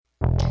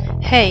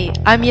Hey,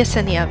 I'm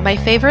Yesenia. My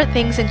favorite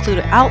things include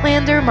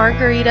Outlander,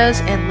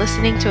 margaritas, and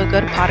listening to a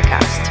good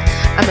podcast.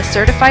 I'm a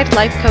certified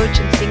life coach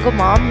and single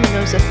mom who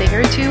knows a thing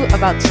or two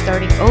about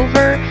starting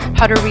over,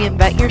 how to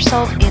reinvent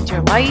yourself and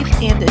your life,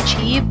 and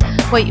achieve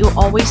what you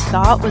always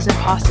thought was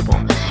impossible.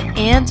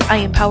 And I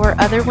empower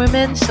other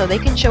women so they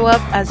can show up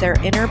as their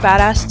inner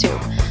badass too.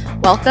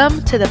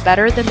 Welcome to the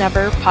Better Than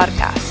Ever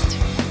podcast.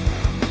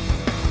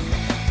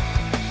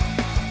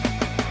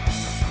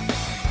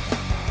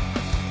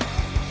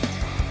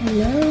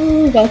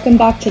 Hello, welcome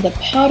back to the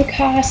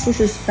podcast. This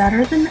is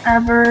Better Than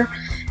Ever,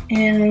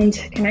 and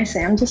can I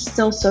say I'm just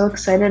still so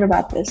excited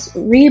about this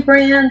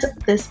rebrand,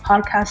 this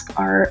podcast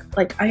art.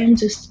 I am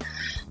just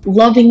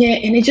loving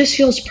it, and it just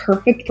feels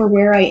perfect for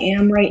where I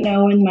am right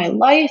now in my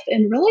life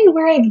and really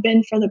where I've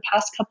been for the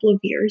past couple of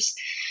years.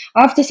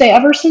 I have to say,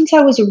 ever since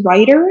I was a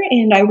writer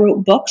and I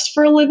wrote books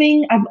for a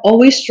living, I've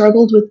always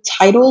struggled with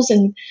titles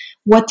and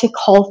what to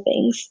call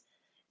things.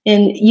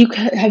 And you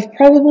have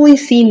probably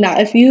seen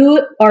that. If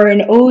you are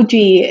an OG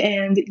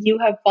and you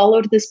have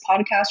followed this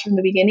podcast from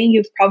the beginning,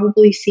 you've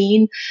probably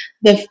seen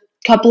the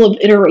couple of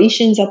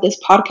iterations that this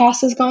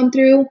podcast has gone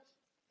through.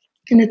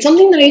 And it's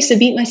something that I used to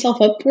beat myself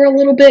up for a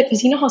little bit,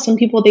 because you know how some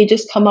people, they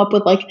just come up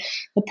with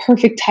the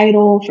perfect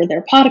title for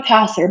their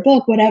podcast, their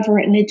book, whatever,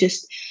 and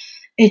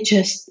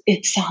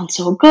it sounds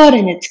so good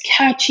and it's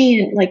catchy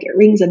and it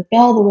rings a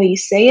bell the way you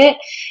say it.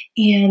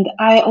 And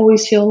I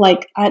always feel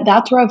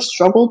that's where I've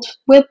struggled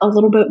with a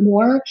little bit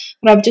more,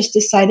 but I've just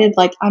decided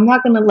I'm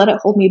not going to let it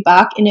hold me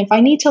back. And if I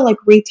need to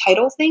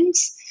retitle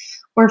things,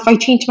 or if I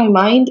change my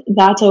mind,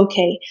 that's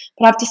okay.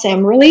 But I have to say,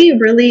 I'm really,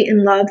 really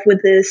in love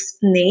with this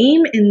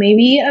name, and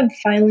maybe I've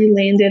finally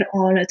landed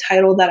on a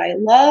title that I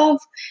love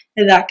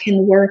and that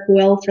can work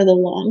well for the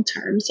long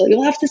term. So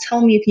you'll have to tell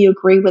me if you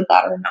agree with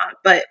that or not.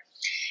 But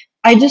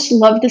I just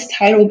love this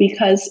title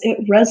because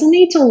it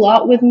resonates a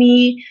lot with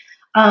me,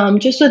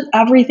 just with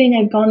everything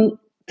I've gone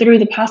through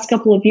the past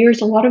couple of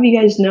years. A lot of you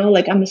guys know,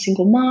 I'm a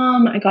single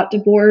mom. I got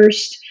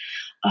divorced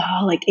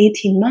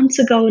 18 months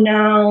ago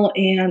now,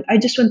 and I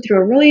just went through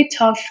a really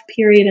tough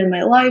period in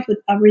my life with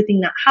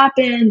everything that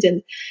happened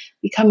and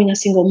becoming a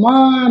single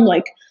mom,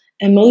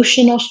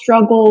 emotional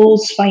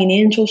struggles,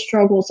 financial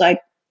struggles,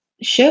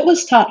 shit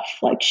was tough.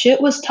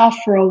 Shit was tough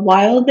for a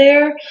while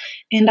there,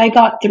 and I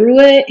got through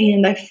it,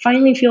 and I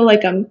finally feel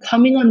like I'm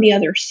coming on the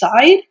other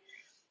side,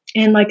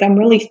 and I'm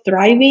really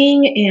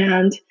thriving.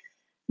 And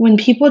when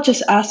people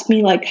just ask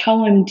me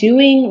how I'm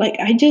doing,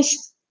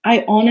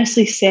 I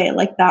honestly say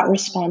that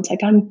response,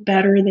 I'm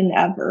better than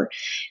ever.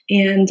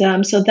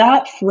 And so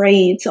that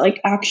phrase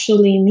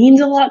actually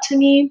means a lot to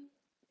me.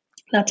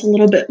 That's a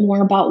little bit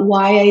more about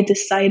why I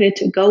decided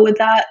to go with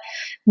that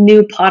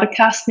new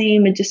podcast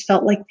name. It just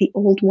felt like the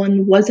old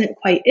one wasn't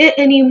quite it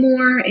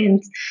anymore.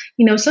 And,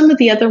 some of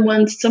the other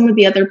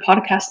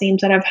podcast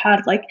names that I've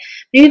had,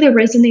 maybe they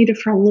resonated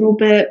for a little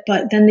bit,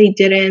 but then they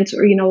didn't,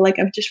 or,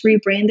 I've just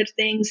rebranded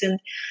things. And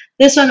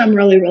this one I'm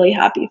really, really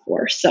happy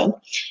for.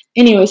 So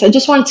anyways, I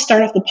just wanted to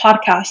start off the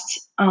podcast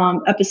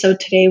episode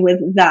today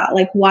with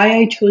that, why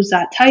I chose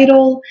that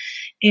title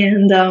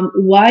and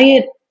why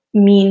it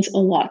means a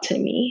lot to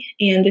me.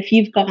 And if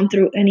you've gone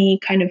through any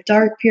kind of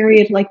dark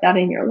period like that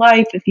in your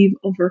life, if you've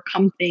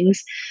overcome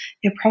things,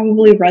 it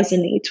probably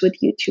resonates with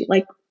you too.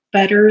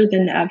 Better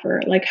than ever.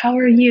 How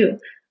are you?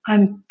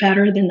 I'm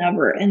better than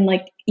ever. And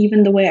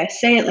even the way I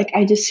say it,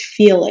 I just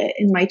feel it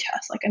in my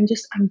chest.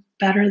 I'm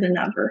better than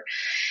ever.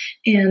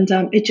 And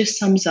it just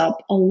sums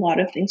up a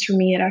lot of things for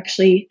me. It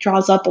actually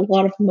draws up a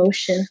lot of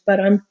emotion. But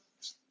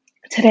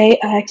today,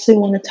 I actually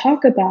want to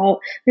talk about,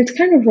 it's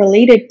kind of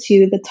related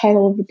to the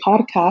title of the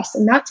podcast,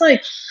 and that's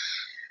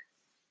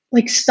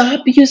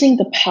stop using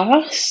the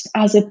past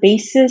as a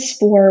basis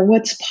for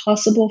what's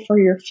possible for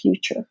your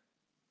future,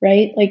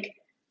 right?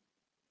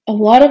 A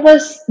lot of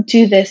us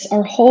do this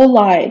our whole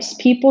lives.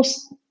 People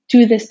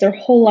do this their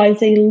whole lives.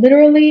 They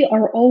literally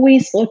are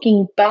always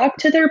looking back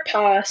to their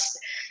past,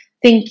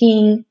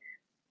 thinking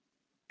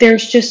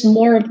there's just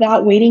more of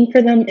that waiting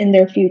for them in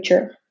their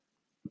future.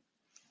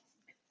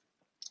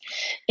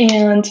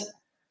 And,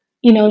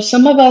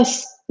 some of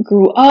us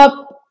grew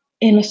up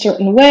in a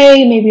certain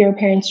way. Maybe our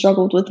parents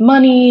struggled with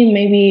money.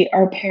 Maybe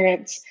our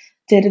parents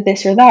did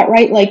this or that,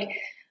 right?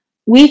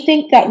 We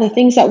think that the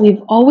things that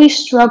we've always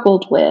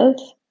struggled with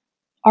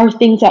are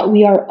things that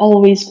we are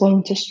always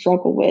going to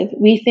struggle with.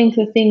 We think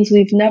the things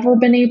we've never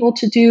been able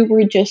to do,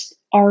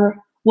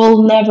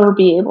 we'll never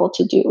be able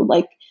to do,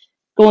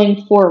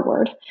 going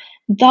forward.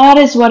 That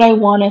is what I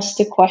want us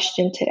to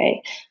question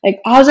today.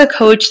 As a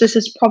coach, this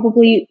is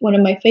probably one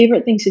of my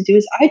favorite things to do.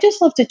 Is I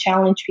just love to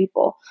challenge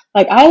people.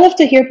 I love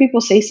to hear people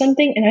say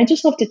something, and I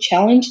just love to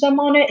challenge them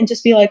on it and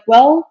just be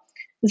well,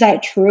 is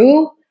that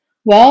true?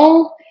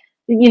 Well,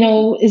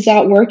 is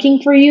that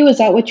working for you? Is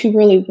that what you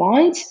really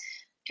want?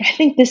 I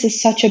think this is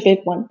such a big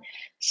one.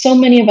 So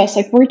many of us,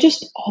 we're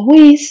just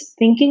always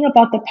thinking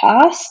about the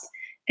past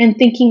and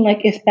thinking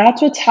if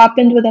that's what's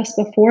happened with us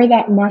before,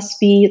 that must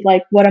be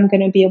what I'm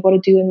going to be able to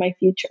do in my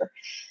future.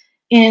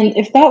 And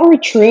if that were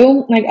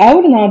true, I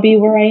would not be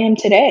where I am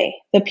today.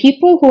 The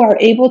people who are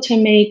able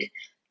to make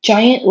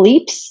giant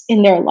leaps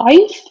in their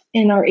life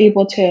and are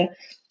able to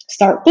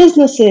start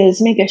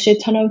businesses, make a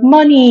shit ton of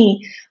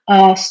money,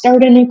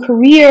 start a new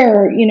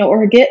career,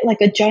 or get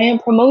like a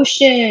giant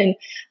promotion,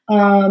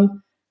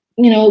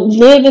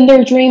 live in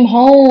their dream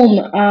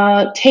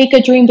home, take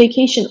a dream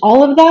vacation,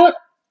 all of that,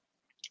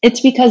 it's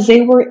because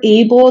they were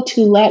able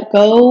to let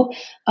go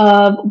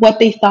of what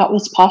they thought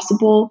was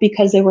possible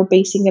because they were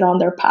basing it on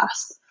their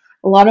past.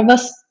 A lot of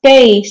us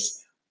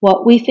base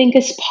what we think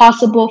is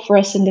possible for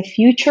us in the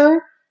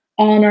future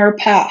on our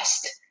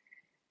past.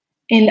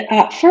 And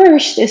at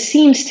first, it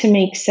seems to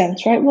make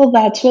sense, right? Well,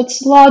 that's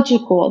what's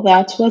logical.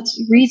 That's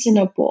what's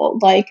reasonable.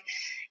 Like,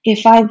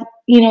 if I've,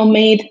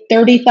 made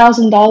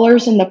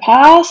 $30,000 in the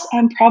past,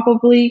 I'm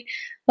probably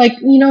like,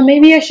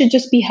 maybe I should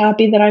just be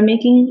happy that I'm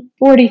making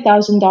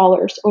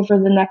 $40,000 over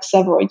the next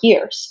several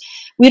years.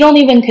 We don't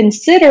even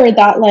consider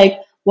that, like,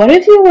 what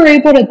if you were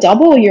able to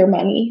double your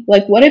money?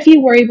 Like, what if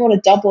you were able to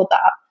double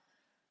that?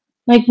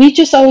 Like, we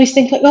just always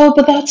think, like, oh,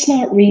 but that's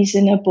not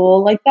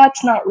reasonable. Like,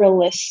 that's not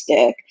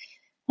realistic.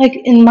 Like,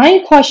 and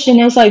my question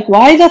is, like,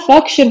 why the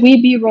fuck should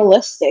we be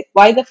realistic?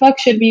 Why the fuck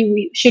should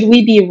we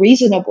be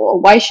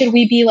reasonable? Why should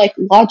we be like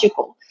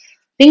logical?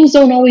 Things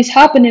don't always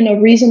happen in a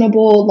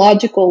reasonable,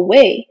 logical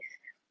way.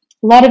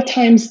 A lot of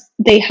times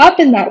they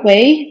happen that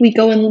way. We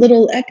go in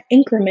little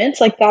increments,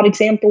 like that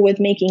example with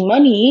making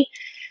money.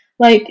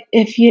 Like,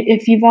 if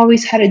you've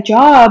always had a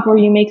job where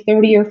you make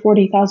 $30,000 or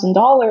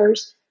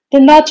 $40,000,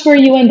 then that's where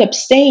you end up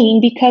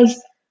staying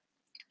because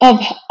of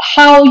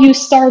how you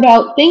start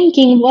out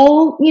thinking,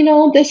 well,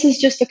 this is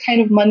just the kind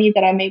of money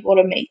that I'm able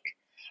to make.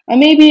 I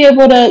may be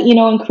able to,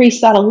 increase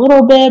that a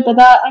little bit, but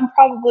that I'm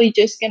probably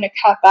just going to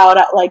cap out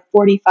at like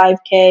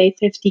 45K,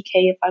 50K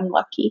if I'm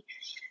lucky.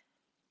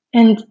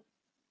 And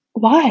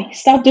why?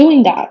 Stop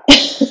doing that.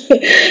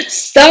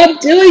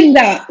 Stop doing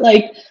that.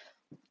 Like,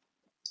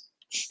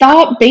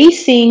 stop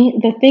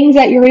basing the things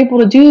that you're able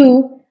to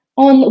do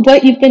on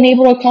what you've been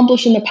able to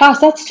accomplish in the past.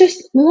 That's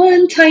just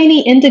one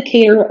tiny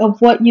indicator of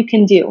what you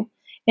can do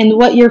and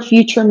what your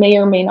future may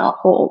or may not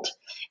hold.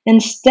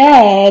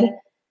 Instead,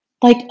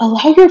 like,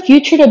 allow your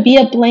future to be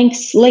a blank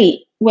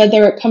slate,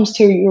 whether it comes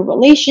to your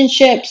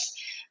relationships,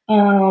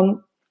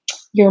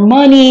 your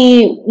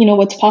money,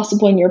 what's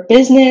possible in your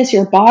business,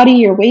 your body,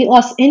 your weight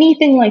loss,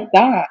 anything like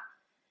that.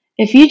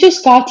 If you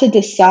just got to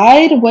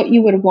decide what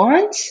you would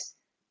want,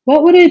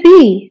 what would it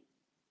be?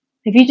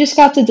 If you just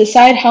got to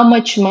decide how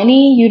much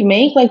money you'd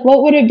make, like,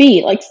 what would it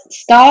be? Like,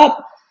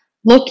 stop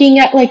looking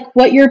at like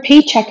what your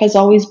paycheck has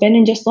always been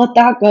and just let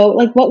that go.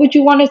 Like, what would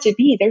you want it to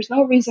be? There's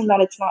no reason that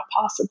it's not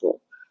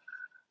possible.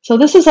 So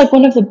this is like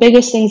one of the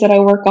biggest things that I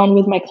work on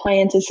with my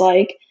clients is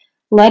like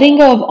letting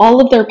go of all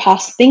of their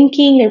past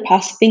thinking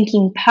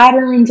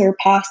patterns, their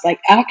past like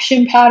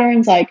action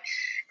patterns. Like,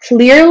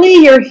 clearly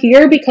you're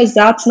here because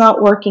that's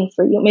not working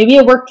for you. Maybe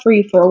it worked for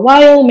you for a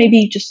while. Maybe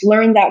you just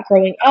learned that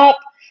growing up.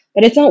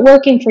 But it's not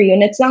working for you,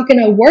 and it's not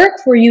going to work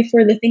for you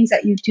for the things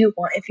that you do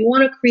want. If you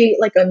want to create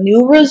like a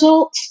new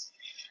result,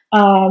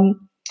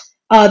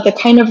 the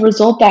kind of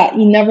result that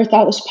you never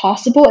thought was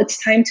possible,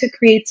 it's time to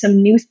create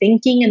some new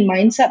thinking and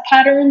mindset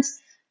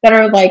patterns that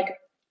are like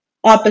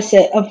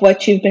opposite of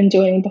what you've been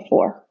doing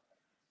before.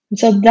 And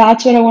so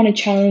that's what I want to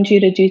challenge you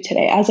to do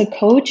today. As a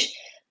coach,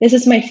 this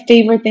is my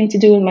favorite thing to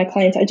do with my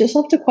clients. I just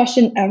love to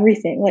question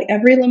everything, like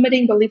every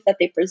limiting belief that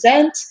they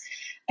present,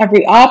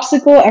 every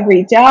obstacle,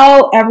 every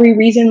doubt, every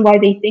reason why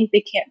they think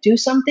they can't do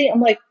something.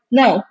 I'm like,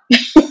 no,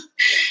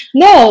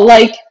 no,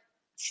 like,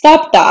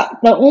 stop that.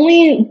 The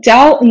only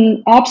doubt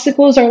and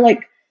obstacles are like,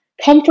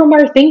 come from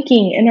our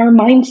thinking and our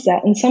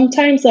mindset. And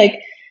sometimes, like,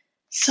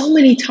 so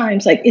many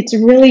times, like, it's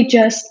really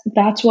just,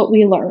 that's what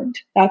we learned.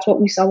 That's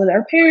what we saw with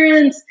our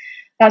parents.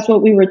 That's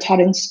what we were taught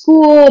in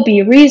school.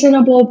 Be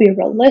reasonable, be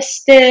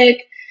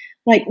realistic.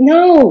 Like,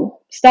 no,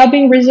 stop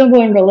being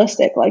reasonable and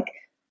realistic. Like,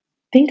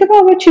 think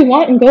about what you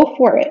want and go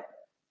for it.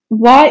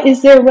 Why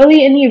is there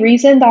really any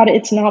reason that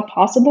it's not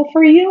possible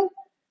for you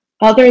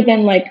other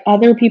than like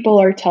other people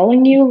are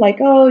telling you like,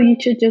 oh, you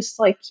should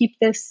just like keep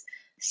this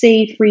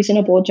safe,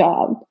 reasonable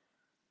job?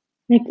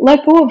 Like,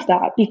 let go of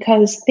that,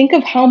 because think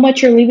of how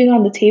much you're leaving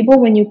on the table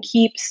when you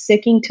keep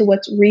sticking to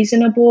what's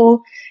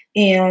reasonable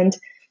and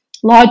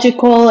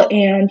logical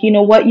and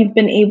what you've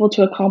been able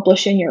to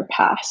accomplish in your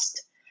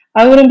past.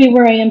 I wouldn't be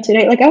where I am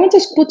today. Like, I went to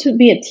school to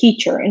be a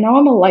teacher, and now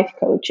I'm a life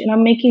coach, and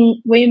I'm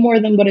making way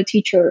more than what a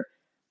teacher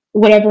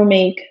would ever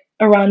make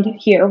around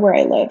here where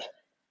I live.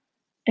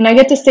 And I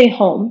get to stay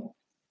home,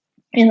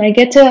 and I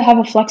get to have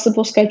a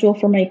flexible schedule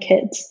for my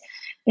kids,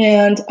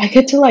 and I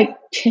get to like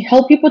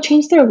help people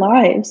change their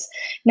lives,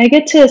 and I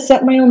get to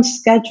set my own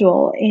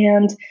schedule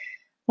and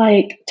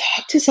like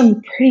talk to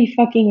some pretty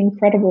fucking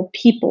incredible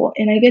people,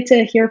 and I get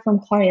to hear from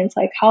clients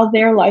like how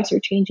their lives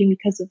are changing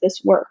because of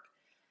this work.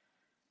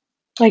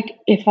 Like,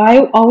 if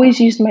I always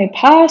used my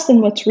past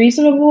and what's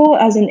reasonable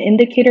as an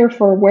indicator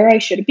for where I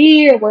should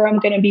be or where I'm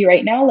going to be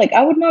right now, like,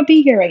 I would not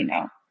be here right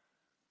now.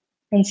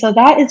 And so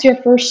that is your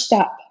first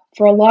step.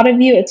 For a lot of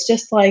you, it's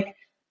just like,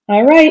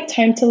 all right,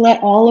 time to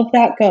let all of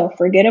that go.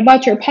 Forget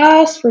about your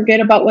past. Forget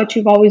about what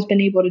you've always been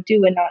able to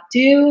do and not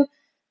do.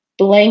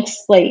 blank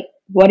slate.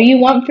 What do you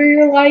want for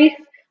your life?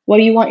 What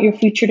do you want your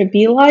future to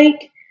be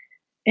like?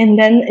 And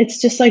then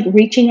it's just like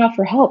reaching out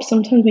for help.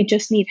 Sometimes we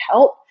just need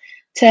help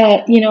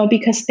to,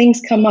 because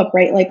things come up,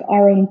 right? Like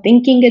our own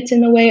thinking gets in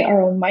the way,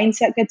 our own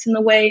mindset gets in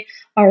the way,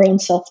 our own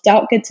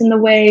self-doubt gets in the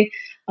way,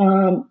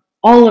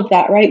 all of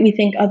that, right? We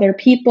think other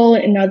people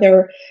and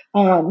other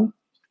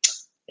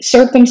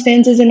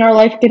circumstances in our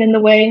life get in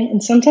the way.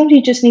 And sometimes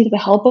you just need the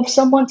help of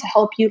someone to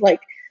help you like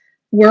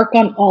work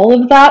on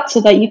all of that so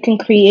that you can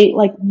create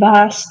like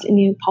vast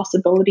new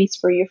possibilities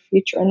for your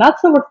future. And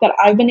that's the work that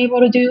I've been able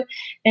to do.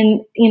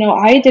 And,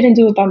 I didn't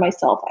do it by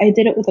myself. I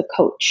did it with a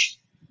coach.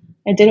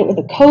 I did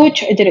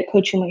it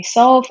coaching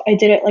myself. I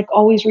did it like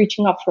always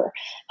reaching out for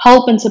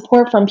help and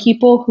support from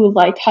people who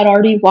like had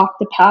already walked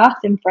the path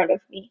in front of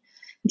me.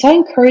 And so I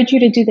encourage you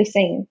to do the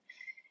same.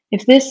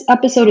 If this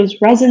episode is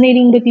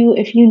resonating with you,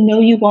 if you know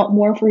you want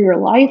more for your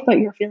life, but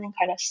you're feeling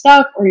kind of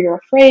stuck or you're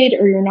afraid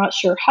or you're not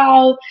sure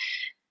how,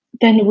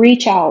 then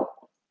reach out.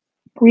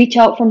 Reach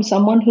out from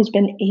someone who's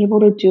been able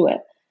to do it.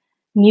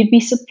 And you'd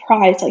be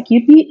surprised, like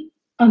you'd be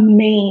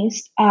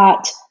amazed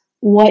at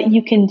what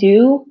you can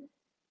do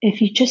if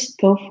you just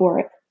go for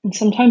it. And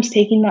sometimes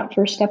taking that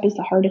first step is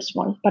the hardest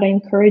one, but I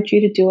encourage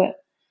you to do it.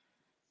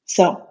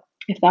 So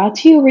if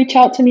that's you, reach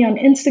out to me on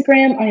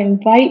Instagram. I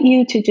invite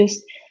you to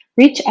just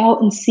reach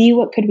out and see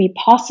what could be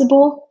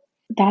possible.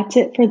 That's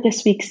it for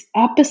this week's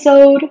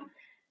episode.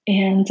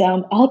 And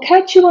I'll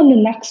catch you on the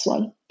next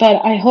one.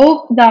 But I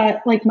hope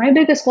that like my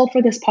biggest goal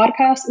for this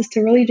podcast is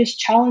to really just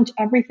challenge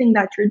everything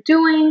that you're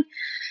doing,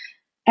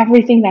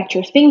 everything that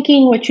you're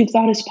thinking, what you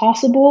thought is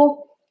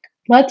possible.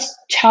 Let's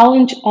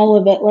challenge all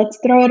of it. Let's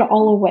throw it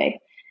all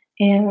away.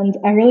 And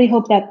I really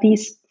hope that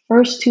these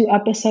first 2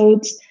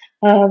 episodes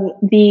of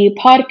the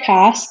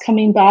podcast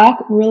coming back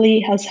really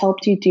has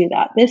helped you do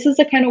that. This is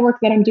the kind of work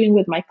that I'm doing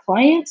with my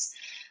clients.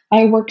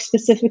 I work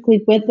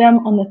specifically with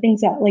them on the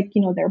things that like,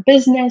 their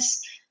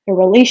business, their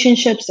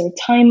relationships, their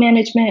time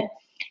management,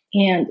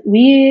 and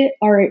we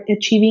are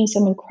achieving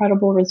some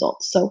incredible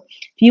results. So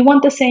if you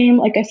want the same,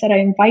 like I said, I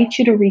invite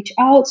you to reach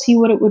out, see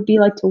what it would be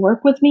like to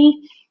work with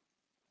me.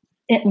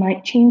 It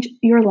might change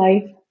your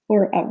life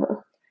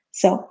forever.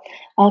 So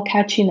I'll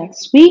catch you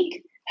next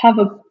week. Have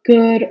a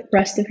good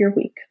rest of your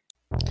week.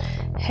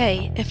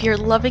 Hey, if you're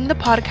loving the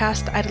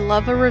podcast, I'd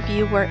love a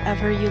review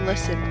wherever you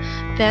listen.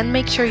 Then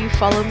make sure you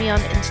follow me on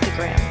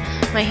Instagram.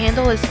 My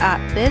handle is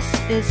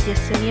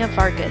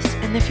 @ThisIsYesenia_Vargas.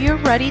 And if you're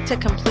ready to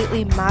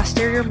completely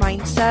master your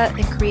mindset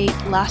and create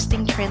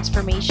lasting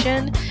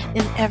transformation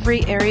in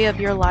every area of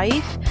your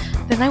life,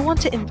 then I want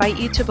to invite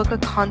you to book a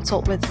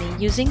consult with me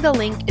using the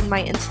link in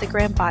my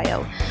Instagram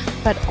bio,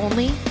 but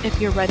only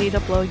if you're ready to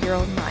blow your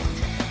own mind.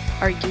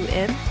 Are you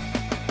in?